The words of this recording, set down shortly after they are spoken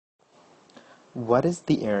What is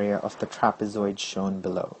the area of the trapezoid shown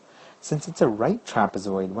below? Since it's a right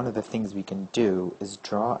trapezoid, one of the things we can do is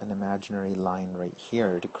draw an imaginary line right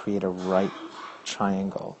here to create a right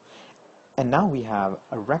triangle. And now we have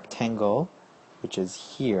a rectangle, which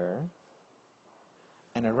is here,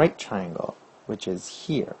 and a right triangle, which is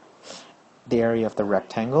here. The area of the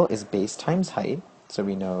rectangle is base times height, so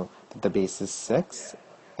we know that the base is 6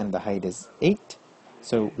 and the height is 8,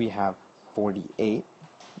 so we have 48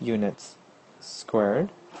 units squared.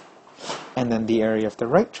 And then the area of the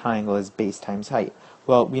right triangle is base times height.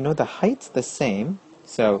 Well, we know the height's the same,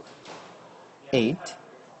 so 8.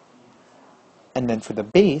 And then for the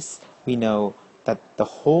base, we know that the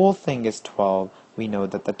whole thing is 12. We know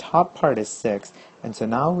that the top part is 6. And so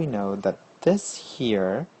now we know that this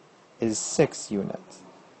here is 6 units.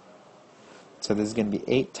 So this is going to be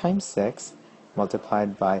 8 times 6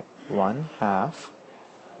 multiplied by 1/2.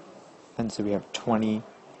 And so we have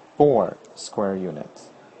 24 square units.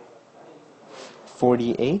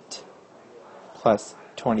 48 plus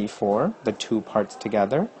 24, the two parts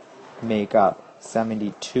together, make up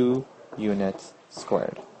 72 units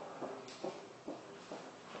squared.